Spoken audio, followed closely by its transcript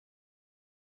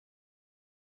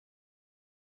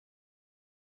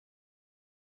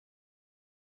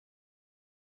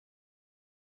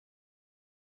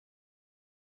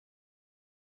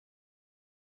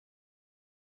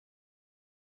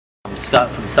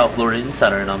Scott from South Florida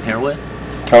Insider, and I'm here with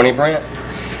Tony Brent.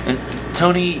 And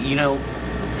Tony, you know,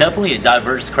 definitely a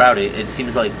diverse crowd. It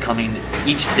seems like coming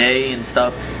each day and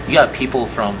stuff. You got people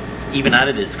from even out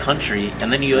of this country,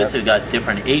 and then you also got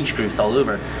different age groups all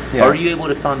over. How are you able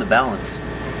to find the balance?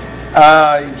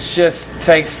 It just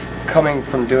takes coming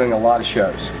from doing a lot of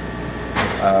shows.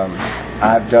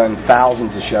 I've done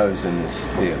thousands of shows in this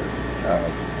theater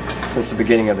since the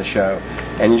beginning of the show,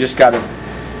 and you got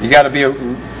to be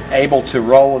able to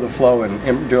roll with the flow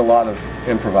and do a lot of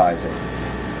improvising.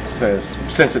 So,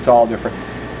 since it's all different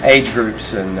age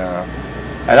groups, and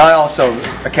I also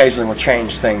occasionally will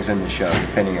change things in the show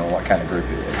depending on what kind of group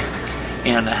it is.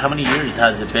 And how many years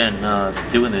has it been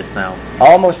doing this now?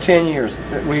 Almost 10 years.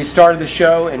 We started the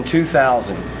show in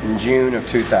 2000, in June of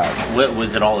 2000. What,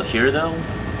 was it all here though?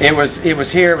 It was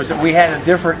here. We had a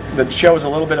different. The show was a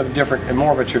little bit of a different, and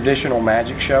more of a traditional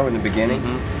magic show in the beginning.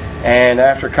 And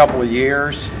after a couple of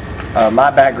years,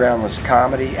 my background was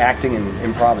comedy, acting, and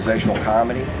improvisational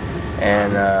comedy,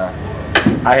 and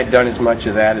I had done as much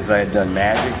of that as I had done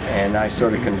magic, and I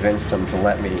sort of convinced them to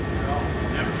let me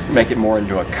make it more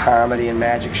into a comedy and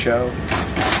magic show.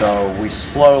 So we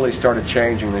slowly started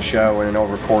changing the show, and then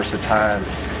over the course of time,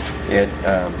 it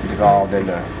evolved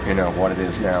into what it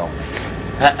is now.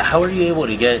 How are you able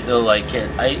to get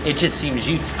it just seems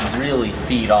you really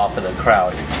feed off of the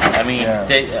crowd. I mean,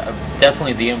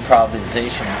 definitely the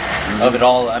improvisation of it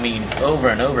all. I mean, over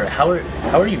and over. How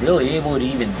are you really able to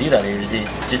even do that? Or is it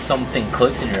just something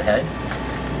clicks in your head?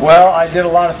 Well, I did a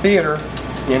lot of theater.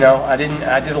 I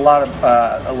did a lot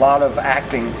of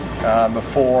acting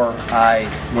before I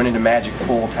went into magic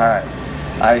full time.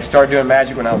 I started doing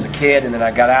magic when I was a kid, and then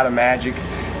I got out of magic,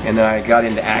 and then I got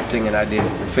into acting, and I did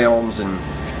films and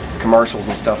commercials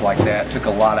and stuff like that. Took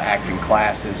a lot of acting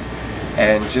classes,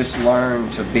 and just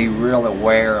learned to be real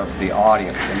aware of the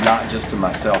audience and not just to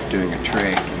myself doing a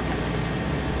trick.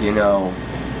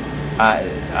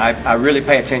 I really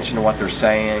pay attention to what they're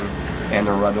saying and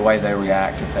the way they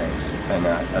react to things, and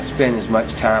I spend as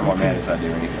much time on that as I do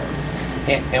anything.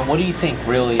 And what do you think,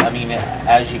 really? I mean,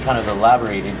 as you kind of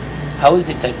elaborated, how is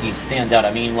it that you stand out?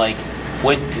 I mean, like,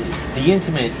 with the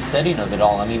intimate setting of it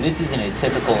all, I mean, this isn't a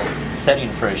typical setting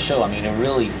for a show. I mean, it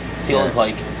really feels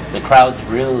like the crowd's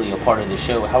really a part of the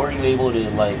show. How are you able to,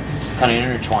 like, kind of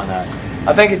intertwine that?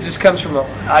 I think it just comes from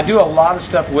I do a lot of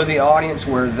stuff with the audience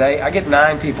where I get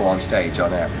 9 people on stage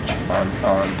on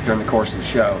average during the course of the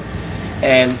show.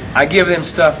 And I give them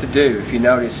stuff to do. If you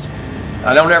noticed,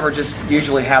 I don't ever just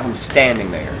usually have them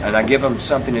standing there, and I give them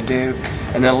something to do.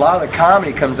 And then a lot of the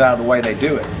comedy comes out of the way they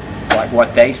do it, like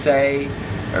what they say,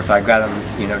 or if I've got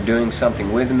them, doing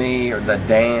something with me, or the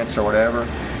dance or whatever.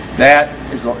 That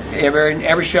is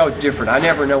every show is different. I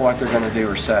never know what they're going to do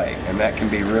or say, and that can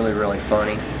be really, really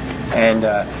funny. And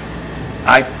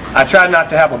I try not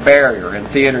to have a barrier. In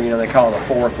theater, they call it a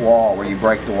fourth wall, where you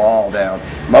break the wall down.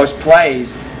 Most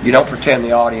plays, you don't pretend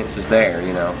the audience is there,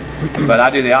 But I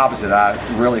do the opposite. I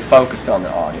really focused on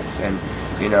the audience and,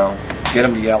 get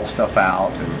them to yell stuff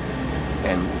out.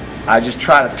 And I just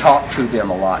try to talk to them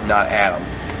a lot, not at them.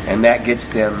 And that gets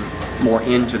them more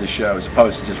into the show as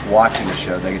opposed to just watching the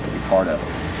show. They get to be part of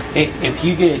it. If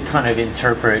you could kind of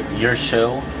interpret your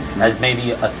show as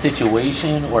maybe a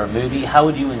situation or a movie, how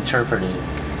would you interpret it?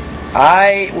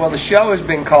 Well, the show has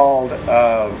been called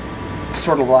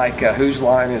sort of like Whose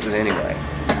Line Is It Anyway,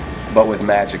 but with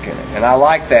magic in it. And I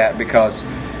like that because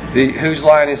the Whose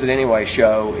Line Is It Anyway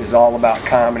show is all about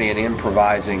comedy and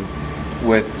improvising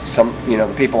with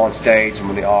the people on stage and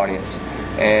with the audience.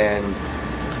 And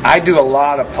I do a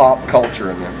lot of pop culture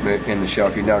in the show.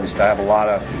 If you noticed, I have a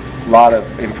lot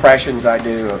of impressions I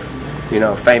do of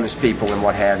famous people and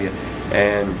what have you.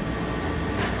 And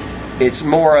it's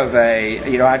more of a,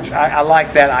 I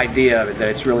like that idea of it, that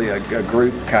it's really a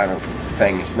group kind of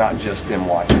thing. It's not just them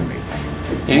watching me.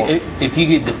 If you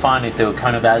could define it, though,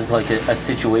 kind of as like a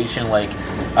situation, like,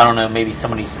 I don't know, maybe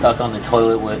somebody's stuck on the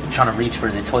toilet trying to reach for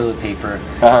the toilet paper.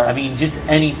 I mean, just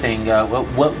anything.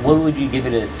 What would you give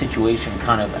it a situation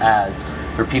kind of as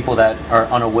for people that are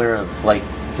unaware of, like,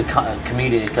 the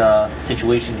comedic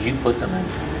situations you put them in?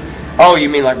 Oh, you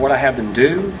mean like what I have them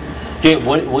do? Yeah,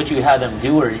 what you have them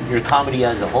do, or your comedy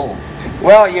as a whole?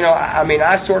 Well, I mean,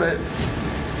 I sort of.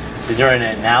 Is there an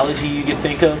analogy you could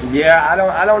think of? Yeah,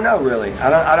 I don't know really.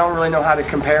 I don't really know how to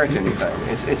compare it to anything.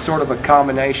 It's sort of a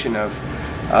combination of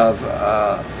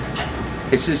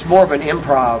it's just more of an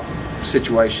improv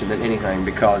situation than anything,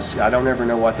 because I don't ever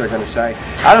know what they're going to say.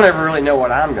 I don't ever really know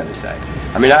what I'm going to say.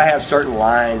 I mean, I have certain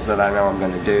lines that I know I'm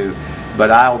going to do, but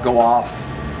I'll go off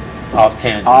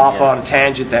tangent, on a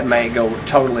tangent that may go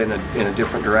totally in a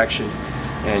different direction.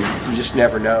 and you just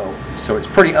never know. So it's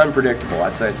pretty unpredictable.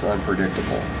 I'd say it's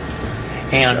unpredictable.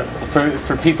 And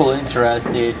for people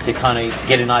interested to kind of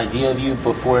get an idea of you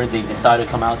before they decide to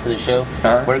come out to the show,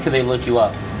 where can they look you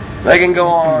up? They can go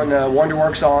on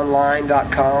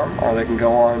wonderworksonline.com, or they can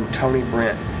go on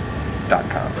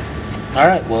tonybrent.com. All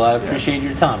right. Well, I appreciate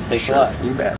your time. Thanks a lot. You bet.